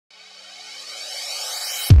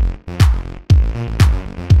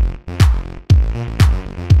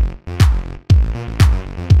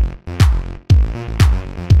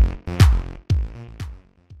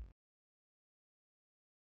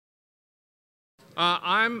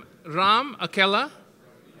I'm Ram Akella,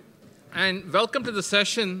 and welcome to the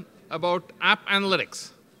session about app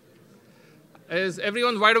analytics. Is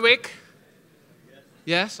everyone wide awake?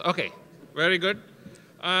 Yes? OK. Very good.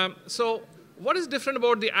 So what is different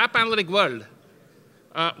about the app analytic world?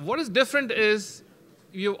 What is different is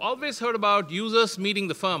you've always heard about users meeting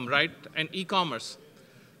the firm, right, and e-commerce.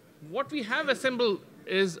 What we have assembled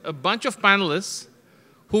is a bunch of panelists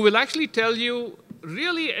who will actually tell you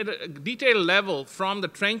really at a detailed level from the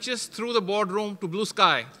trenches through the boardroom to blue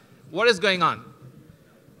sky what is going on.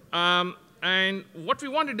 And what we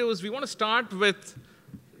want to do is we want to start with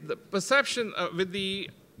the perception, with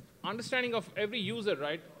the understanding of every user,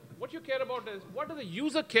 right? What you care about is what does the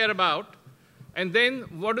user care about, and then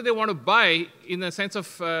what do they want to buy in a sense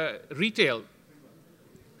of retail.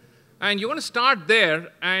 And you want to start there,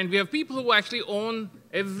 and we have people who actually own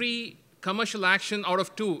every commercial action out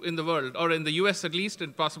of 2 in the world, or in the US at least,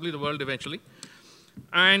 and possibly the world eventually.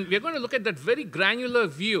 And we're going to look at that very granular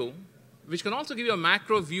view, which can also give you a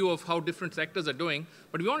macro view of how different sectors are doing.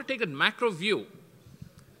 But we want to take that macro view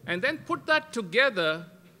and then put that together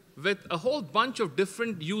with a whole bunch of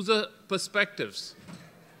different user perspectives.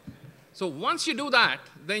 So once you do that,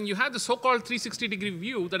 then you have the so-called 360-degree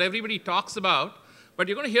view that everybody talks about. But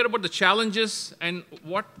you're going to hear about the challenges and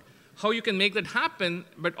how you can make that happen,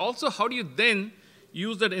 but also how do you then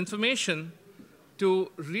use that information to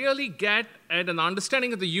really get at an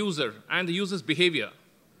understanding of the user and the user's behavior.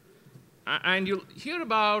 And you'll hear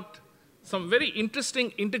about some very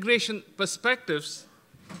interesting integration perspectives,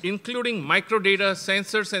 including microdata,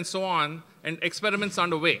 sensors, and so on, and experiments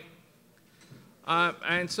underway.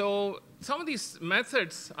 And so some of these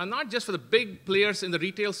methods are not just for the big players in the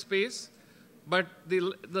retail space, but they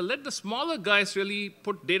let the smaller guys really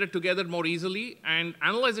put data together more easily and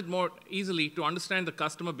analyze it more easily to understand the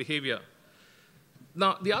customer behavior.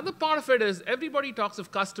 Now, the other part of it is everybody talks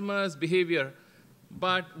of customers' behavior.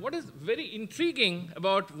 But what is very intriguing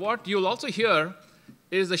about what you'll also hear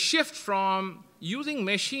is a shift from using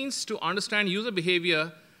machines to understand user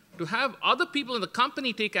behavior to have other people in the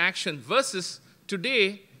company take action versus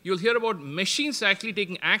today, you'll hear about machines actually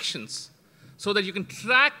taking actions so that you can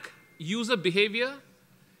track user behavior,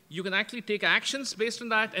 you can actually take actions based on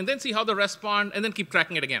that, and then see how they respond, and then keep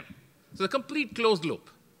tracking it again. So the complete closed loop.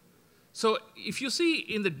 So if you see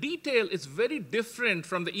in the detail, it's very different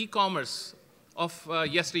from the e-commerce of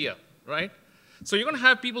yesteryear, right? So you're going to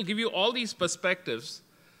have people give you all these perspectives.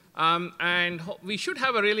 And we should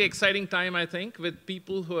have a really exciting time, I think, with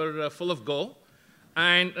people who are full of go.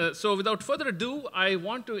 And so without further ado, I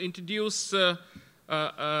want to introduce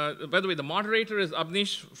by the way, the moderator is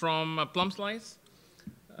Avnish from Plum Slice.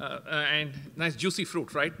 And nice juicy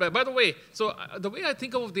fruit, right? But by the way, so the way I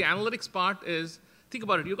think of the analytics part is, think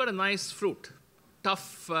about it. You've got a nice fruit,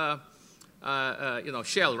 tough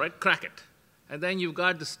shell, right? Crack it. And then you've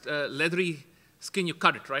got this leathery skin, you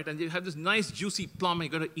cut it, right? And you have this nice juicy plum, and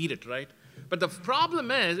you've got to eat it, right? But the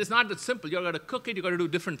problem is, it's not that simple. You've got to cook it, you've got to do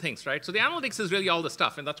different things, right? So the analytics is really all the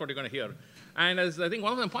stuff, and that's what you're going to hear. And as I think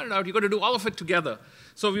one of them pointed out, you've got to do all of it together.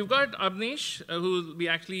 So we've got Avnish, who will be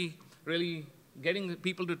actually really getting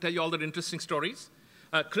people to tell you all their interesting stories.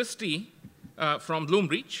 Christy from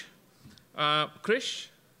BloomReach. Krish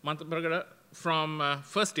Mantripragada from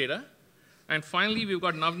First Data. And finally, we've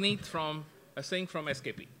got Navneet from Singh from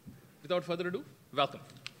SKP. Without further ado, welcome.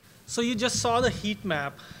 So you just saw the heat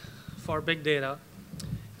map for big data,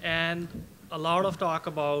 and a lot of talk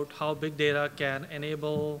about how big data can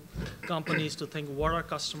enable companies to think what are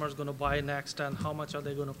customers going to buy next and how much are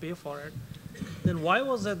they going to pay for it. Then why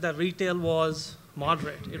was it that retail was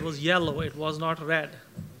moderate? It was yellow, it was not red,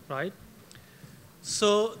 right?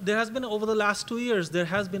 So there has been, over the last 2 years, there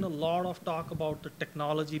has been a lot of talk about the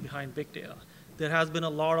technology behind big data. There has been a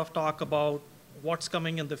lot of talk about what's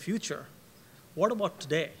coming in the future. What about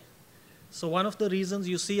today? So one of the reasons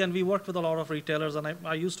you see, and we worked with a lot of retailers, and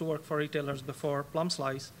I used to work for retailers before Plum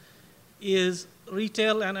Slice, is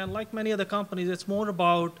retail, and like many other companies, it's more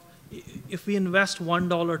about if we invest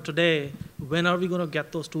 $1 today, when are we going to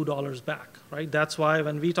get those $2 back, right? That's why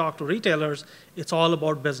when we talk to retailers, it's all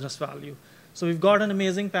about business value. So we've got an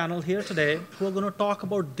amazing panel here today who are going to talk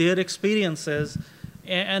about their experiences,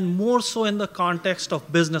 and more so in the context of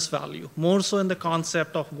business value, more so in the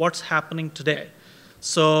concept of what's happening today.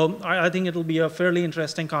 So I think it'll be a fairly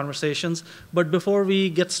interesting conversations. But before we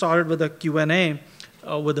get started with the Q&A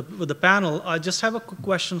with the panel, I just have a quick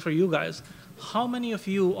question for you guys. How many of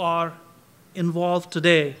you are involved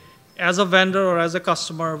today as a vendor or as a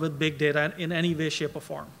customer with big data in any way, shape, or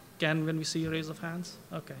form? When we see a raise of hands?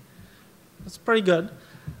 OK. That's pretty good.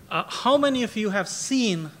 How many of you have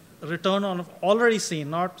seen return on, already seen,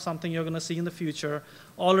 not something you're going to see in the future,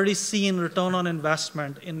 already seen return on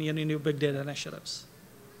investment in your big data initiatives?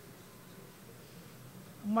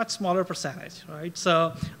 Much smaller percentage, right?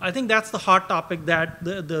 So I think that's the hot topic that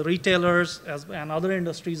the retailers and other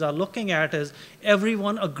industries are looking at, is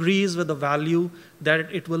everyone agrees with the value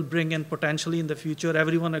that it will bring in potentially in the future.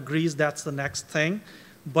 Everyone agrees that's the next thing.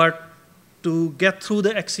 But to get through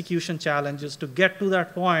the execution challenges, to get to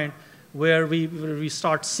that point where we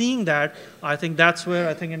start seeing that, I think that's where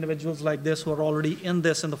I think individuals like this who are already in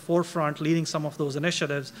this in the forefront, leading some of those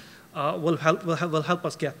initiatives, will help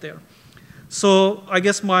us get there. So I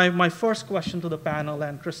guess my first question to the panel,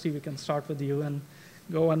 and Christy, we can start with you and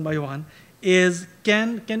go one by one, is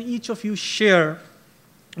can each of you share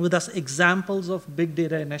with us examples of big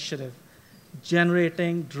data initiative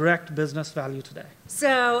generating direct business value today?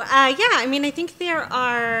 So yeah, I mean, I think there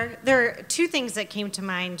are two things that came to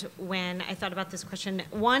mind when I thought about this question.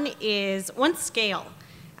 One is scale.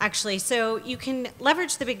 Actually, so you can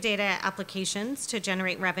leverage the big data applications to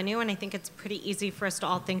generate revenue, and I think it's pretty easy for us to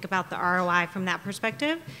all think about the ROI from that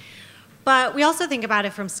perspective. But we also think about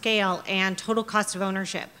it from scale and total cost of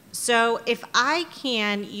ownership. So if I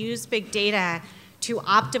can use big data to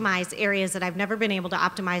optimize areas that I've never been able to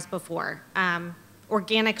optimize before,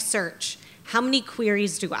 organic search, how many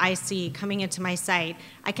queries do I see coming into my site?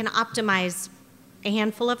 I can optimize a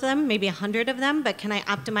handful of them, maybe 100 of them, but can I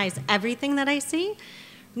optimize everything that I see?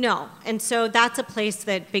 No, and so that's a place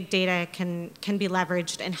that big data can be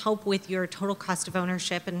leveraged and help with your total cost of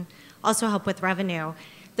ownership and also help with revenue.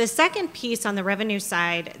 The second piece on the revenue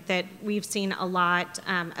side that we've seen a lot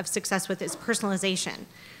of success with is personalization.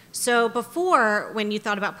 So before, when you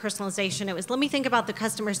thought about personalization, it was let me think about the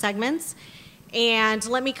customer segments and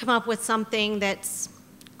let me come up with something that's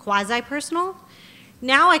quasi-personal.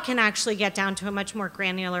 Now I can actually get down to a much more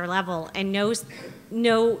granular level and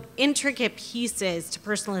know intricate pieces to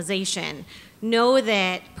personalization. Know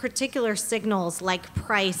that particular signals like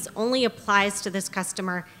price only applies to this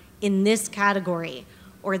customer in this category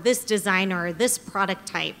or this designer or this product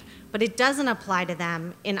type, but it doesn't apply to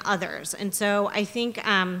them in others. And so I think,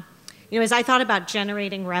 as I thought about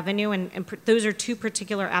generating revenue, and those are two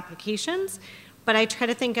particular applications, but I try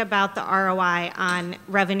to think about the ROI on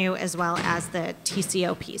revenue as well as the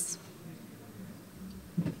TCO piece.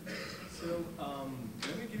 So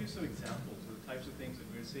let me give you some examples of the types of things that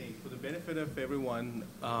we're seeing for the benefit of everyone.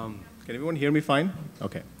 Can everyone hear me fine?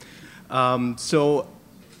 Okay. So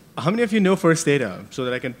how many of you know First Data, so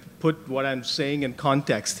that I can put what I'm saying in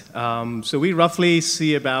context? So we roughly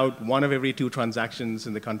see about 1 of every 2 transactions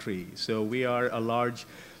in the country. So we are a large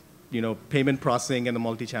payment processing and a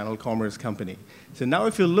multi-channel commerce company. So now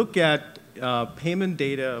if you look at payment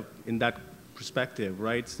data in that perspective,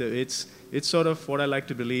 right, so it's sort of what I like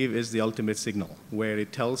to believe is the ultimate signal, where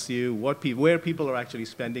it tells you where people are actually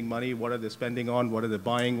spending money, what are they spending on, what are they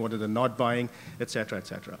buying, what are they not buying, et cetera, et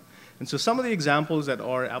cetera. And so some of the examples that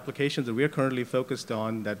are applications that we're currently focused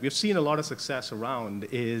on that we've seen a lot of success around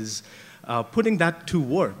is putting that to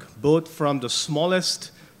work, both from the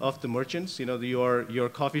smallest of the merchants, your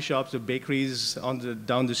coffee shops or bakeries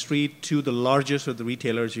down the street, to the largest of the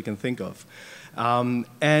retailers you can think of.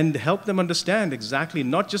 And help them understand exactly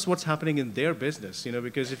not just what's happening in their business,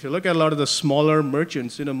 because if you look at a lot of the smaller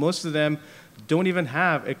merchants, most of them don't even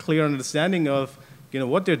have a clear understanding of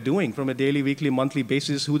what they're doing from a daily, weekly, monthly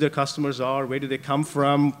basis, who their customers are, where do they come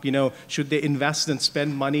from, should they invest and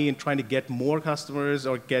spend money in trying to get more customers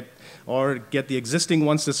or get the existing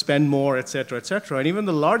ones to spend more, et cetera, et cetera. And even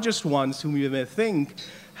the largest ones whom you may think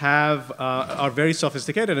are very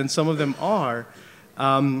sophisticated, and some of them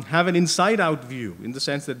have an inside-out view in the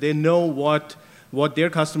sense that they know what their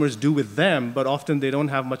customers do with them, but often they don't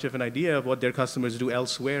have much of an idea of what their customers do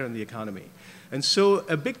elsewhere in the economy. And so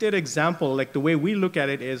a big data example, like the way we look at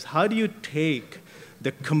it, is how do you take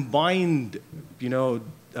the combined,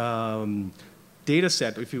 data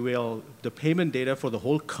set, if you will, the payment data for the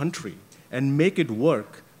whole country, and make it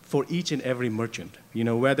work for each and every merchant?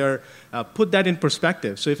 Whether put that in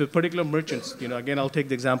perspective. So if a particular merchant, again, I'll take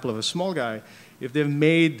the example of a small guy. If they've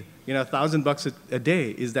made $1,000 a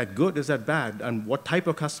day, is that good? Is that bad? And what type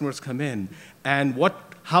of customers come in? And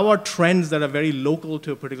how are trends that are very local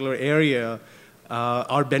to a particular area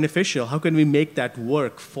are beneficial? How can we make that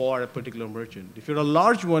work for a particular merchant? If you're a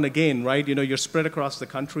large one, again, right, you're spread across the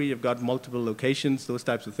country, you've got multiple locations, those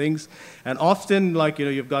types of things. And often,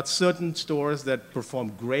 you've got certain stores that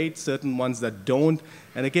perform great, certain ones that don't.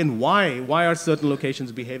 And again, why? Why are certain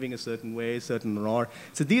locations behaving a certain way, certain are?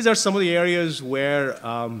 So these are some of the areas where,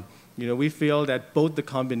 we feel that both the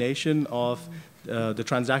combination of the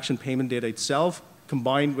transaction payment data itself,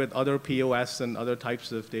 combined with other POS and other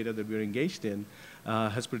types of data that we're engaged in,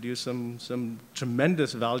 has produced some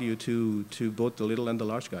tremendous value to both the little and the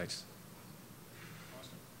large guys.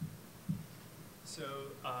 So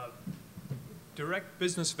direct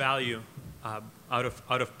business value out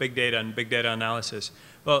of big data and big data analysis.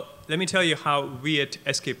 Well, let me tell you how we at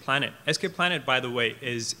SK Planet. SK Planet, by the way,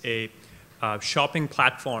 is a shopping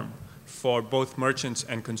platform for both merchants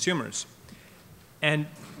and consumers. And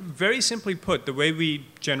very simply put, the way we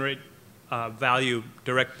generate value,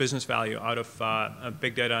 direct business value out of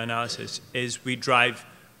big data analysis is we drive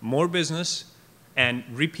more business and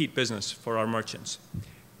repeat business for our merchants.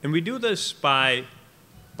 And we do this by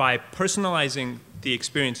personalizing the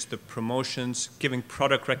experience, the promotions, giving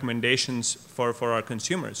product recommendations for our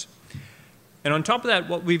consumers. And on top of that,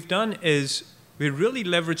 what we've done is we're really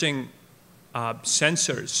leveraging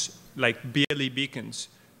sensors like BLE beacons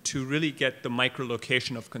to really get the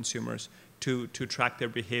micro-location of consumers, to track their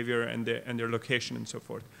behavior and their location and so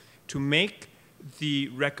forth, to make the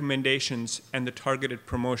recommendations and the targeted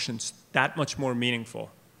promotions that much more meaningful.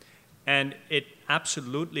 And it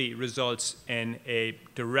absolutely results in a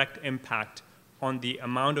direct impact on the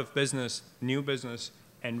amount of business, new business,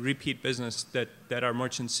 and repeat business that our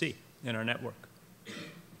merchants see in our network.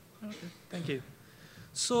 Okay, thank you.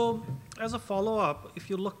 So as a follow-up, if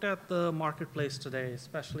you looked at the marketplace today,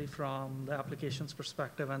 especially from the applications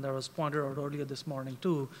perspective, and that was pointed out earlier this morning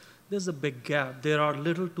too, there's a big gap. There are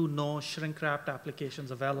little to no shrink-wrapped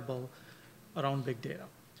applications available around big data.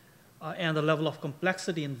 And the level of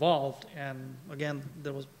complexity involved, and again,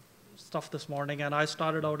 there was stuff this morning, and I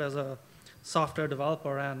started out as a software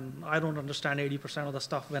developer, and I don't understand 80% of the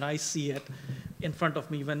stuff when I see it in front of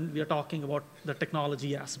me when we are talking about the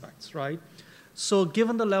technology aspects, right? So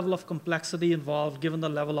given the level of complexity involved, given the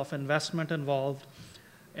level of investment involved,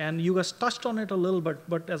 and you guys touched on it a little bit,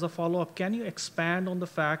 but as a follow-up, can you expand on the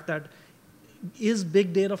fact that is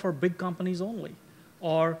big data for big companies only?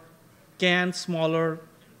 Or can smaller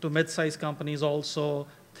to mid-sized companies also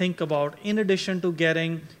think about, in addition to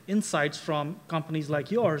getting insights from companies like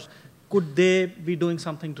yours, could they be doing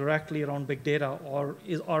something directly around big data, or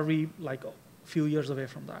are we like a few years away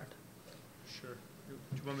from that? Sure.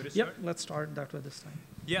 Do you want me to start? Yep, let's start that way this time.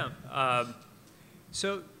 Yeah.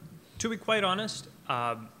 So to be quite honest,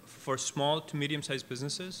 for small to medium-sized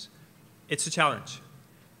businesses, it's a challenge.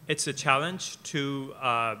 It's a challenge to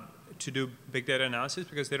do big data analysis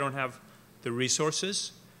because they don't have the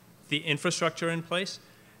resources, the infrastructure in place,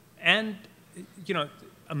 and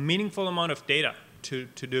a meaningful amount of data to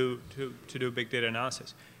do big data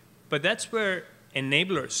analysis. But that's where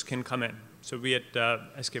enablers can come in. So we at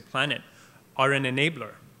SK Planet are an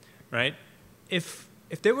enabler, right? If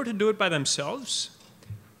they were to do it by themselves,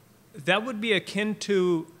 that would be akin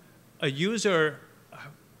to a user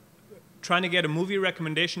trying to get a movie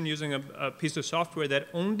recommendation using a piece of software that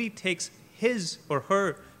only takes his or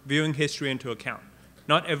her viewing history into account,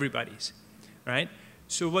 not everybody's, right?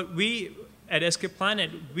 So what we at SK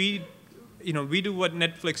Planet, we do what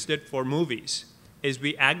Netflix did for movies, is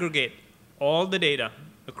we aggregate all the data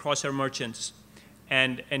across our merchants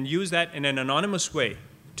and use that in an anonymous way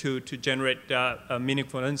to generate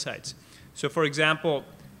meaningful insights. So for example,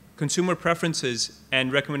 consumer preferences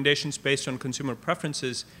and recommendations based on consumer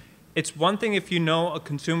preferences, it's one thing if you know a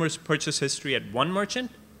consumer's purchase history at one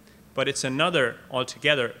merchant, but it's another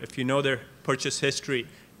altogether if you know their purchase history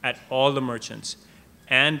at all the merchants.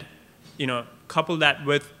 And couple that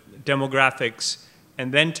with demographics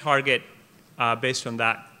and then target based on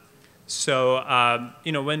that. So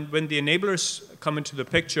when the enablers come into the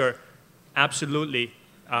picture, absolutely,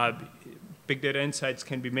 big data insights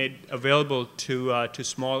can be made available to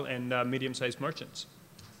small and medium-sized merchants.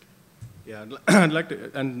 Yeah, I'd like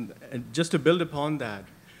to, and just to build upon that,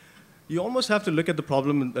 you almost have to look at the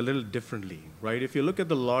problem a little differently, right? If you look at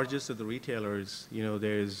the largest of the retailers,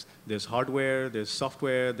 there's hardware, there's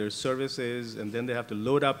software, there's services, and then they have to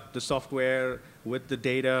load up the software with the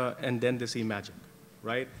data, and then they see magic,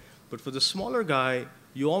 right? But for the smaller guy,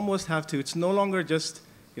 you almost have to, it's no longer just,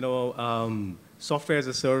 software as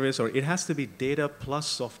a service, or it has to be data plus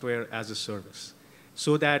software as a service,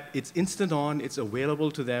 so that it's instant on, it's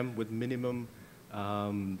available to them with minimum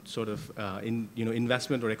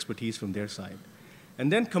investment or expertise from their side.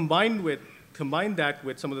 And then combine that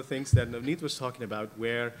with some of the things that Navneet was talking about,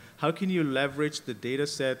 where how can you leverage the data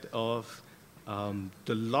set of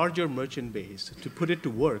the larger merchant base to put it to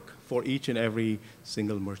work for each and every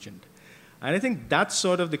single merchant. And I think that's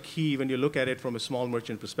sort of the key when you look at it from a small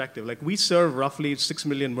merchant perspective. Like, we serve roughly 6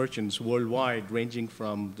 million merchants worldwide, ranging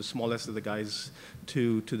from the smallest of the guys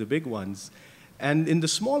to the big ones. And in the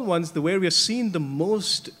small ones, the where we are seeing the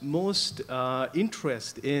most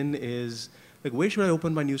interest in is, like, where should I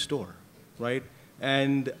open my new store, right?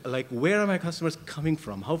 And like, where are my customers coming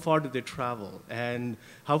from? How far do they travel? And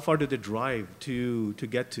how far do they drive to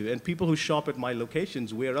get to? And people who shop at my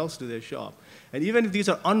locations, where else do they shop? And even if these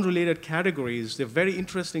are unrelated categories, they're very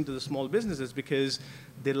interesting to the small businesses because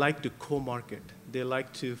they like to co-market. They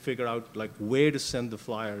like to figure out like where to send the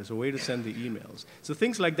flyers or where to send the emails. So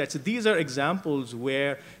things like that. So these are examples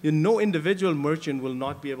where no individual merchant will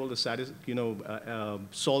not be able to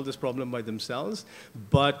solve this problem by themselves.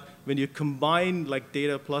 But when you combine like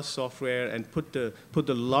data plus software and put the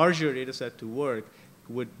larger data set to work,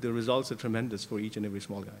 the results are tremendous for each and every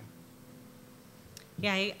small guy.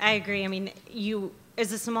 Yeah, I agree. I mean, you,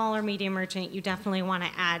 as a small or medium merchant, you definitely want to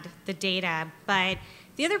add the data. But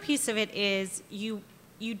the other piece of it is you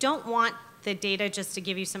don't want the data just to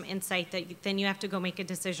give you some insight that then you have to go make a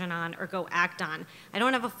decision on or go act on. I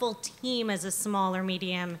don't have a full team as a small or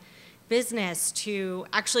medium business to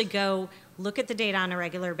actually go look at the data on a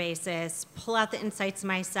regular basis, pull out the insights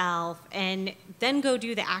myself, and then go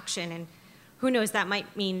do the action. And who knows, that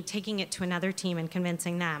might mean taking it to another team and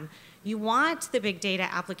convincing them. You want the big data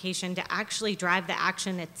application to actually drive the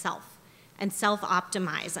action itself and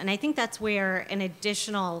self-optimize. And I think that's where an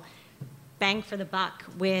additional bang for the buck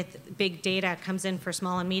with big data comes in for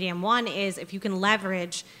small and medium. One is if you can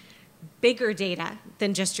leverage bigger data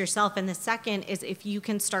than just yourself. And the second is if you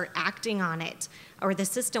can start acting on it, or the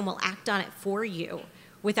system will act on it for you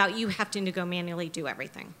without you having to go manually do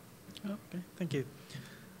everything. Okay, thank you.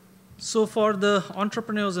 So for the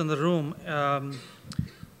entrepreneurs in the room,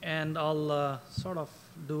 and I'll sort of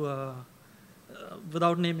do a,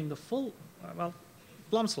 without naming the full,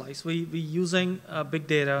 plum slice, we using big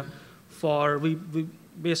data for,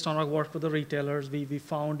 based on our work with the retailers, we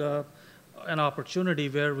found an opportunity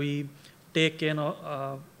where we take in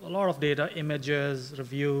a lot of data, images,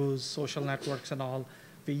 reviews, social networks and all.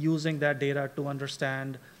 We're using that data to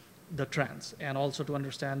understand the trends and also to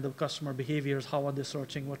understand the customer behaviors, how are they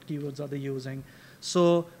searching, what keywords are they using.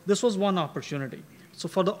 So this was one opportunity. So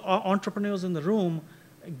for the entrepreneurs in the room,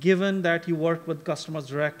 given that you work with customers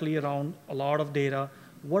directly around a lot of data,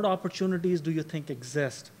 what opportunities do you think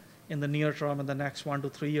exist in the near term, in the next 1 to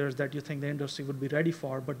 3 years, that you think the industry would be ready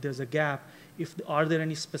for, but there's a gap? Are there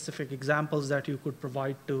any specific examples that you could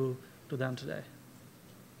provide to them today?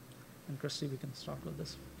 And Christy, we can start with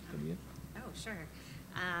this. Oh, sure.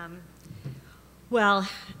 Well,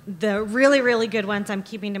 the really, really good ones I'm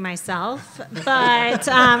keeping to myself, but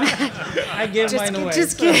I gave mine away.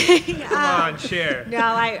 Just kidding. Come on, share. No,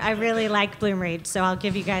 I really like BloomReach, so I'll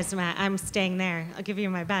give you guys I'm staying there. I'll give you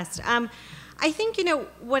my best. I think,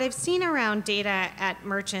 what I've seen around data at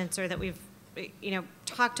merchants, or that we've,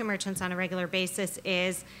 talked to merchants on a regular basis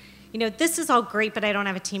is, this is all great, but I don't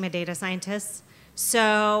have a team of data scientists.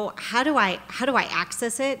 So how do I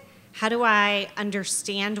access it? How do I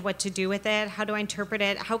understand what to do with it? How do I interpret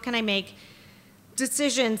it? How can I make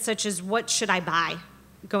decisions such as what should I buy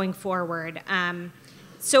going forward?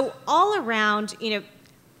 So all around,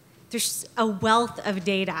 there's a wealth of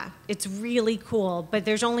data. It's really cool, but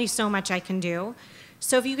there's only so much I can do.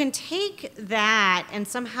 So if you can take that and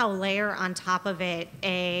somehow layer on top of it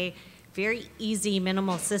a very easy,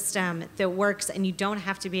 minimal system that works, and you don't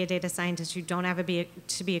have to be a data scientist, you don't have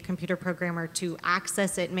to be a computer programmer to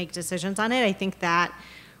access it and make decisions on it, I think that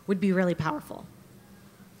would be really powerful.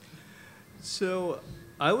 So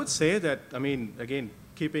I would say that, again,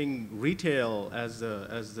 keeping retail as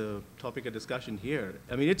the topic of discussion here,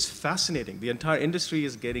 it's fascinating. The entire industry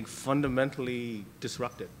is getting fundamentally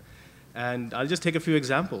disrupted. And I'll just take a few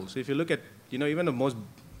examples. If you look at, even the most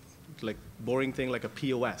boring thing like a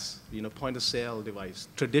POS, point of sale device.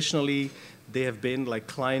 Traditionally, they have been like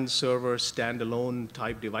client server standalone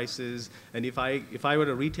type devices. And if I were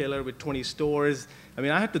a retailer with 20 stores, I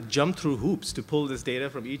had to jump through hoops to pull this data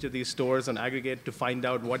from each of these stores and aggregate to find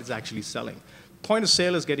out what is actually selling. Point of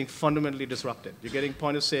sale is getting fundamentally disrupted. You're getting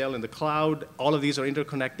point of sale in the cloud. All of these are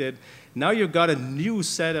interconnected. Now you've got a new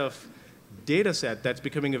set of data set that's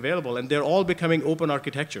becoming available, and they're all becoming open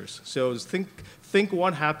architectures. So think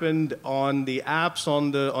what happened on the apps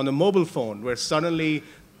on the mobile phone, where suddenly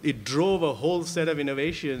it drove a whole set of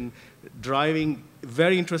innovation, driving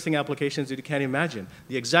very interesting applications that you can't imagine.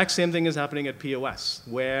 The exact same thing is happening at POS,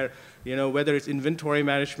 where whether it's inventory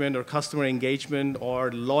management or customer engagement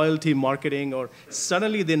or loyalty marketing, or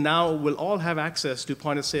suddenly they now will all have access to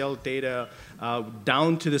point of sale data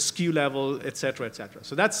down to the SKU level, et cetera, et cetera.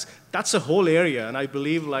 So that's a whole area, and I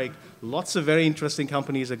believe lots of very interesting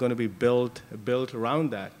companies are going to be built around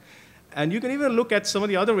that. And you can even look at some of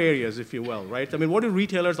the other areas, if you will, right? I mean, what do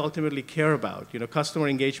retailers ultimately care about? You know, customer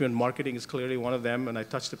engagement, marketing is clearly one of them, and I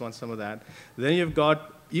touched upon some of that. Then you've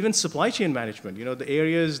got even supply chain management. You know, the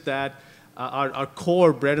areas that are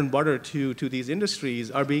core bread and butter to these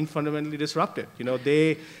industries are being fundamentally disrupted. You know,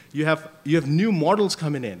 you have new models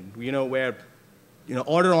coming in, you know, where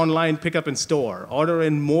order online, pick up in store, order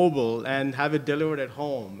in mobile, and have it delivered at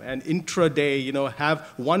home, and intraday, have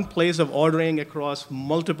one place of ordering across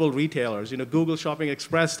multiple retailers, Google Shopping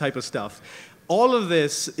Express type of stuff. All of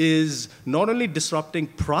this is not only disrupting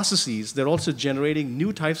processes, they're also generating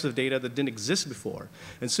new types of data that didn't exist before.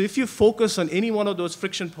 And so if you focus on any one of those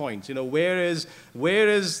friction points, are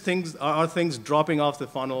things dropping off the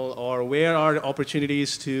funnel, or where are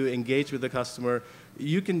opportunities to engage with the customer,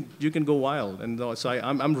 you can go wild. And so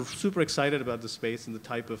I'm super excited about the space and the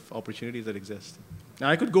type of opportunities that exist. Now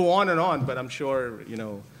I could go on, but I'm sure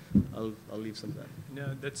I'll leave some of that.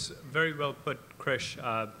 No, that's very well put, Krish.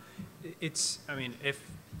 If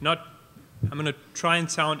not, I'm going to try and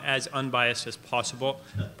sound as unbiased as possible,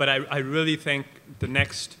 but I really think the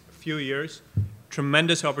next few years,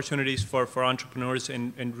 tremendous opportunities for entrepreneurs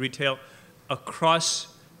in retail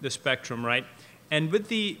across the spectrum, right? And with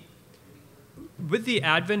the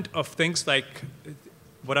advent of things like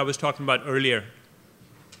what I was talking about earlier,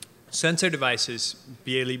 sensor devices,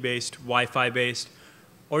 BLE-based, Wi-Fi-based,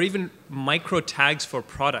 or even micro tags for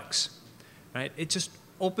products, right? It just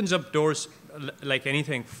opens up doors like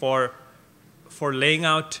anything for laying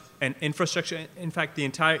out an infrastructure. In fact, the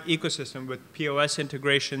entire ecosystem with POS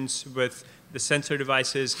integrations, with the sensor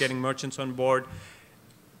devices, getting merchants on board,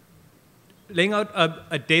 laying out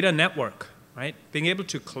a data network, right? Being able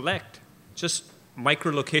to collect just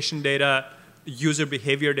micro-location data, user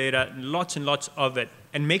behavior data, lots and lots of it,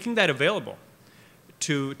 and making that available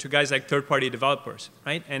to guys like third-party developers,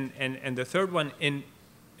 right? And the third one, in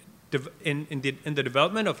the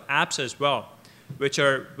development of apps as well, which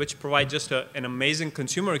provide just an amazing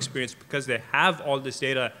consumer experience because they have all this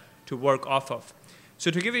data to work off of. So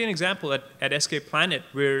to give you an example, at SK Planet,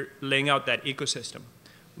 we're laying out that ecosystem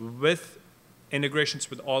with integrations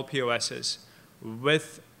with all POSs,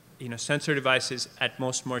 with sensor devices at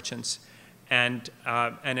most merchants, and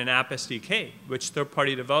an app SDK, which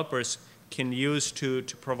third-party developers can use to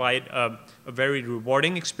provide a very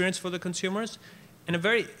rewarding experience for the consumers, and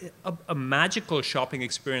a magical shopping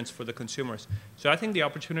experience for the consumers. So I think the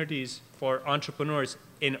opportunities for entrepreneurs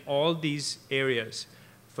in all these areas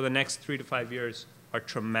for the next 3 to 5 years are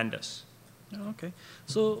tremendous. Okay.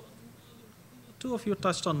 So two of you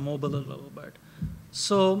touched on mobile a little bit.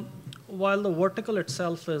 So while the vertical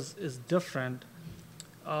itself is different,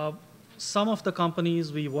 some of the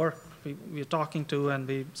companies we're talking to, and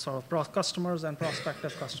we sort of customers and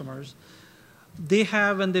prospective customers, they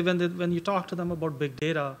have, when you talk to them about big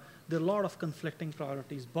data, there are a lot of conflicting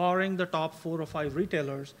priorities. Barring the top 4 or 5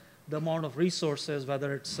 retailers, the amount of resources,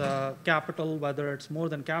 whether it's capital, whether it's more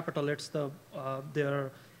than capital, it's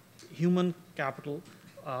their human capital,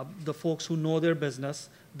 the folks who know their business,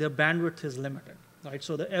 their bandwidth is limited. Right?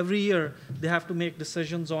 So every year, they have to make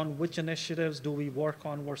decisions on which initiatives do we work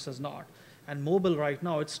on versus not. And mobile right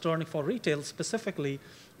now, it's turning, for retail specifically,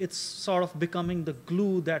 it's sort of becoming the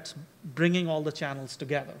glue that's bringing all the channels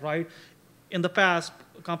together, right? In the past,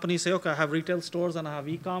 companies say, okay, I have retail stores and I have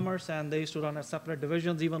e-commerce, and they used to run as separate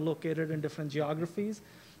divisions, even located in different geographies.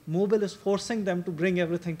 Mobile is forcing them to bring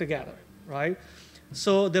everything together, right?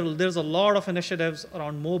 So there's a lot of initiatives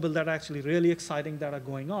around mobile that are actually really exciting that are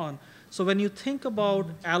going on. So when you think about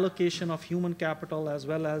allocation of human capital as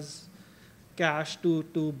well as cash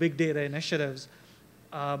to big data initiatives,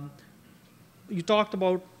 you talked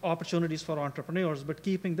about opportunities for entrepreneurs, but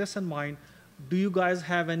keeping this in mind, do you guys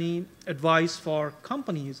have any advice for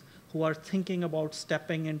companies who are thinking about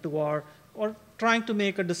stepping into or trying to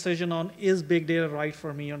make a decision on, is big data right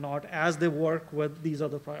for me or not, as they work with these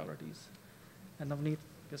other priorities? And Navneet,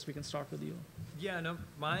 I guess we can start with you. Yeah, no,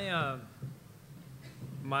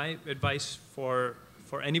 my advice for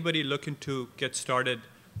anybody looking to get started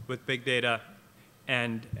with big data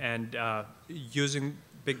and using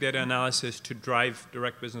big data analysis to drive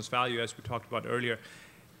direct business value, as we talked about earlier,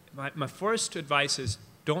 my first advice is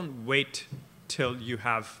don't wait till you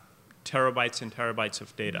have terabytes and terabytes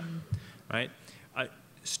of data, right?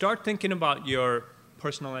 Start thinking about your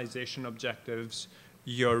personalization objectives,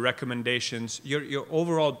 your recommendations, your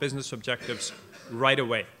overall business objectives right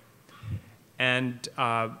away. And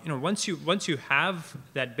once you have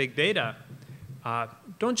that big data,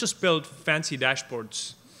 don't just build fancy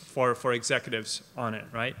dashboards for executives on it,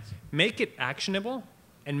 right? Make it actionable,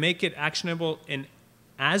 and make it actionable in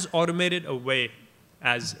as automated a way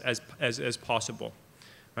as possible,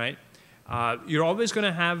 right? You're always going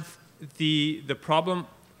to have the problem,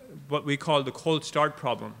 what we call the cold start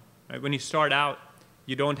problem. Right? When you start out,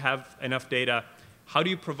 you don't have enough data. How do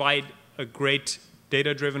you provide a great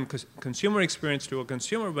data-driven consumer experience to a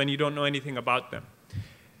consumer when you don't know anything about them?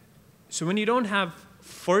 So when you don't have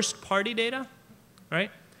first-party data,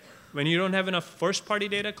 right? When you don't have enough first-party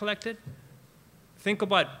data collected, think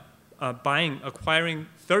about acquiring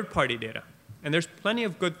third-party data. And there's plenty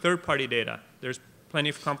of good third-party data. There's plenty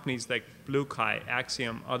of companies like BlueKai,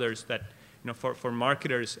 Axiom, others that, for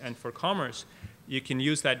marketers and for commerce, you can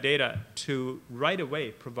use that data to right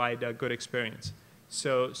away provide a good experience.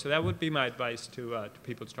 So that would be my advice to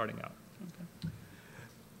people starting out. Okay.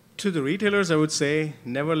 To the retailers, I would say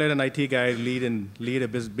never let an IT guy lead a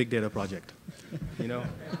big data project.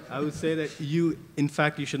 I would say that in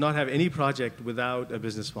fact, you should not have any project without a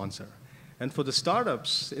business sponsor. And for the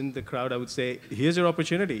startups in the crowd, I would say, here's your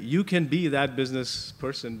opportunity. You can be that business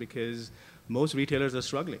person because most retailers are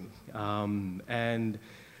struggling. And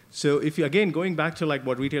so if you, again, going back to like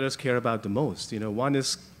what retailers care about the most, one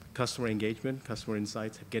is customer engagement, customer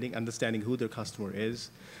insights, understanding who their customer is.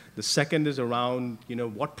 The second is around,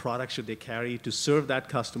 what products should they carry to serve that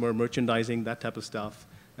customer, merchandising, that type of stuff.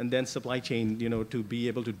 And then supply chain, to be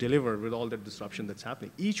able to deliver with all the disruption that's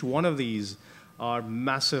happening. Each one of these are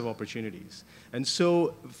massive opportunities. And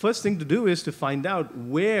so first thing to do is to find out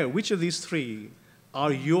which of these three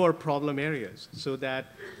are your problem areas so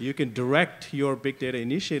that you can direct your big data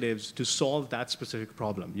initiatives to solve that specific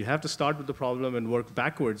problem. You have to start with the problem and work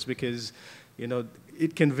backwards because it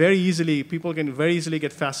can people can very easily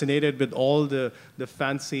get fascinated with all the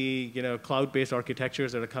fancy cloud-based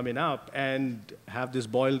architectures that are coming up and have this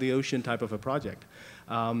boil the ocean type of a project.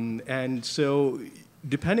 And so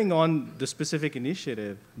depending on the specific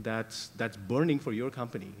initiative that's burning for your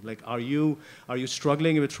company, like are you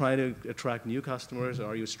struggling with trying to attract new customers, or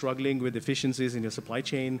are you struggling with efficiencies in your supply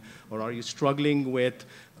chain, or are you struggling with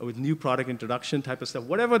new product introduction type of stuff,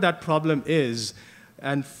 whatever that problem is,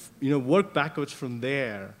 and work backwards from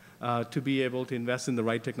there to be able to invest in the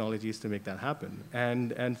right technologies to make that happen.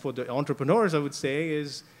 And for the entrepreneurs, I would say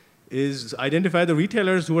is identify the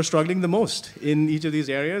retailers who are struggling the most in each of these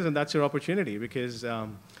areas, and that's your opportunity because there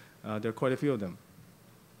are quite a few of them.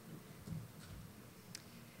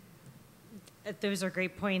 Those are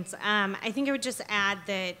great points. I think I would just add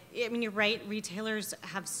that, you're right, retailers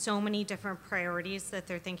have so many different priorities that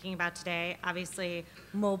they're thinking about today. Obviously,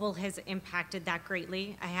 mobile has impacted that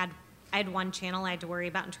greatly. I had one channel I had to worry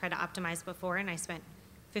about and try to optimize before, and I spent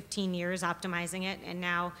 15 years optimizing it, and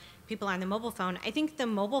now people are on the mobile phone. I think the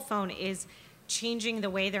mobile phone is changing the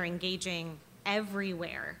way they're engaging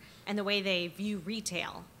everywhere and the way they view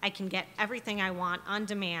retail. I can get everything I want on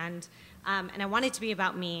demand, and I want it to be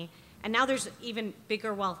about me. And now there's even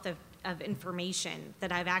bigger wealth of information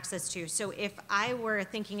that I have access to. So if I were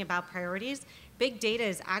thinking about priorities, big data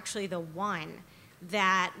is actually the one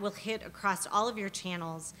that will hit across all of your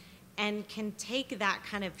channels and can take that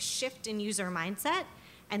kind of shift in user mindset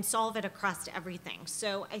and solve it across everything.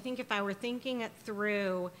 So I think if I were thinking it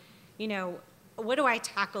through, what do I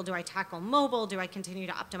tackle? Do I tackle mobile? Do I continue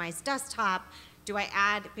to optimize desktop? Do I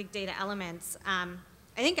add big data elements?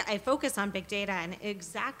 I think I focus on big data, and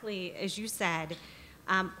exactly as you said,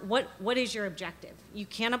 what is your objective? You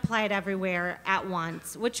can't apply it everywhere at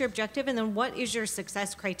once. What's your objective, and then what is your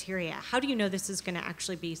success criteria? How do you know this is going to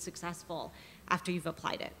actually be successful after you've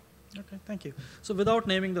applied it? Okay, thank you. So without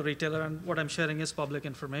naming the retailer, and what I'm sharing is public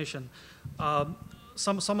information,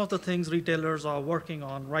 some of the things retailers are working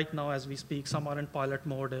on right now as we speak, some are in pilot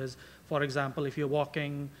mode, is, for example, if you're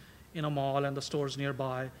walking in a mall and the store's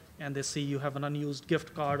nearby, and they see you have an unused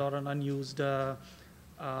gift card or an unused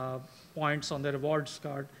points on the rewards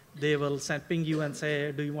card, they will ping you and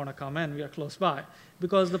say, do you want to come in? We are close by.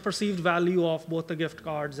 Because the perceived value of both the gift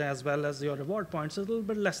cards as well as your reward points is a little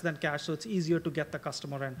bit less than cash, so it's easier to get the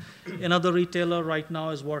customer in. Another retailer right now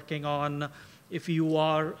is working on, if you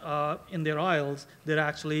are in their aisles, they're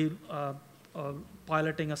actually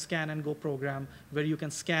piloting a scan and go program where you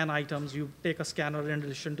can scan items. You take a scanner in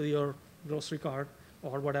addition to your grocery cart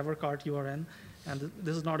or whatever cart you are in, and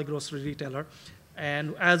this is not a grocery retailer.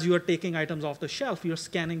 And as you are taking items off the shelf, you're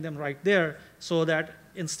scanning them right there so that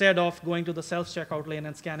instead of going to the self-checkout lane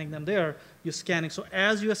and scanning them there, you're scanning. So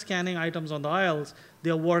as you're scanning items on the aisles,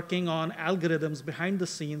 they're working on algorithms behind the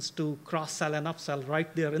scenes to cross-sell and upsell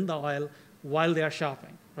right there in the aisle while they are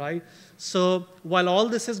shopping, right? So while all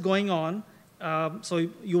this is going on, so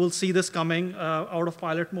you will see this coming out of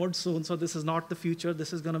pilot mode soon. So this is not the future.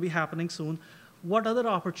 This is going to be happening soon. What other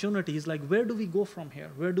opportunities, like where do we go from here?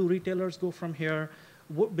 Where do retailers go from here?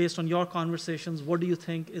 based on your conversations, what do you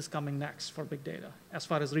think is coming next for big data as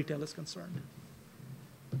far as retail is concerned?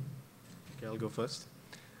 Okay, I'll go first.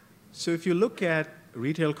 So if you look at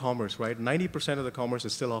retail commerce, right, 90% of the commerce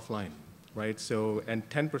is still offline, right? So, and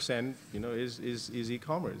 10%, is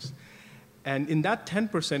e-commerce. And in that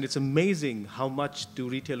 10%, it's amazing how much do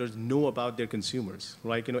retailers know about their consumers.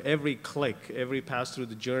 Like, every click, every pass through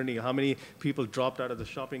the journey, how many people dropped out of the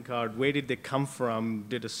shopping cart, where did they come from,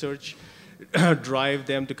 did a search drive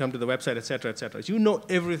them to come to the website, et cetera, et cetera. So you know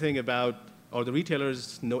everything about, or the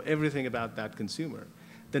retailers know everything about that consumer.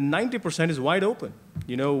 The 90% is wide open.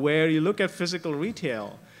 Where you look at physical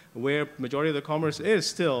retail, where majority of the commerce is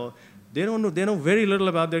still, they know very little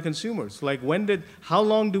about their consumers. Like how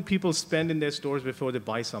long do people spend in their stores before they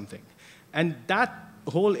buy something? And that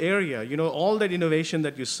whole area, all that innovation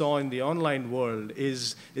that you saw in the online world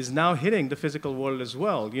is now hitting the physical world as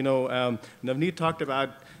well. Navneet talked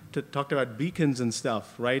about beacons and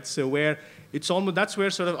stuff, right? So where that's where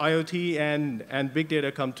sort of IoT and big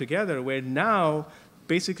data come together, where now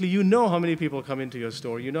basically how many people come into your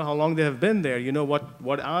store, how long they have been there,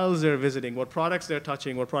 what aisles they're visiting, what products they're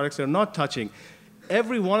touching, what products they're not touching.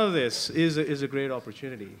 Every one of this is a great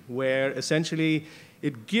opportunity where essentially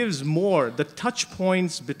it gives the touch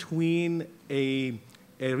points between a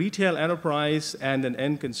retail enterprise and an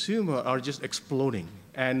end consumer are just exploding.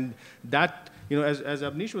 And that, as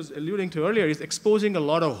Abneesh was alluding to earlier, is exposing a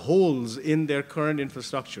lot of holes in their current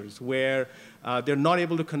infrastructures where they're not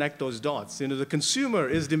able to connect those dots. The consumer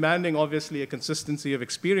is demanding, obviously, a consistency of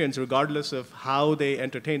experience regardless of how they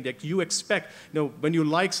entertain. Like you expect, when you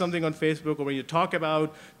like something on Facebook or when you talk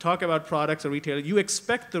about products or retailers, you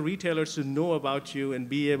expect the retailers to know about you and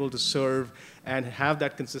be able to serve and have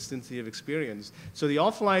that consistency of experience. So the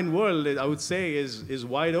offline world, I would say, is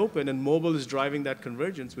wide open, and mobile is driving that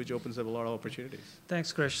convergence, which opens up a lot of opportunities.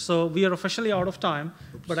 Thanks, Krish. So we are officially out of time,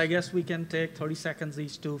 but I guess we can take 30 seconds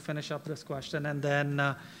each to finish up this question, and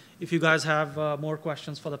then if you guys have more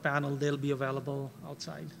questions for the panel, they'll be available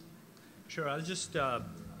outside. Sure. I'll just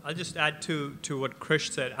add to what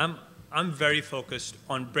Krish said. I'm very focused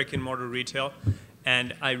on brick and mortar retail,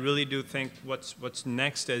 and I really do think what's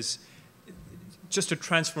next is just a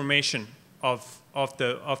transformation of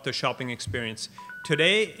the shopping experience.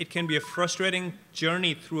 Today, it can be a frustrating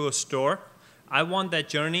journey through a store. I want that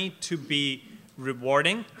journey to be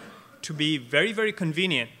rewarding, to be very, very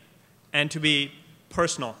convenient, and to be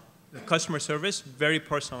personal. The customer service, very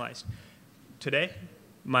personalized. Today,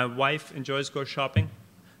 my wife enjoys go shopping.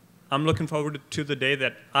 I'm looking forward to the day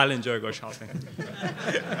that I'll enjoy go shopping.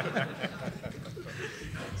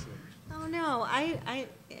 Oh no,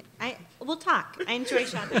 we'll talk. I enjoy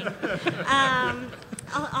shopping.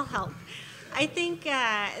 I'll help. I think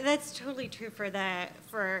that's totally true for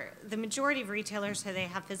the majority of retailers. So they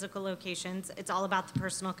have physical locations. It's all about the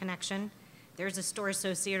personal connection. There's a store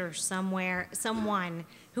associate or someone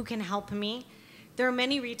who can help me. There are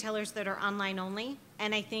many retailers that are online only,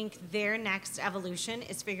 and I think their next evolution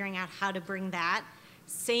is figuring out how to bring that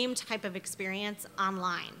same type of experience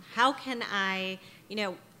online. How can I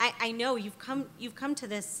know you've come to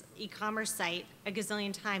this e-commerce site a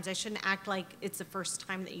gazillion times. I shouldn't act like it's the first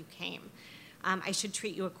time that you came. I should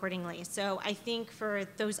treat you accordingly. So I think for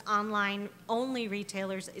those online-only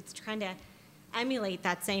retailers, it's trying to emulate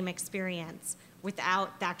that same experience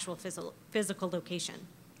without the actual physical location.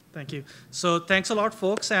 Thank you. So thanks a lot,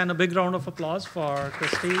 folks, and a big round of applause for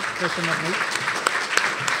Krish and Navneet.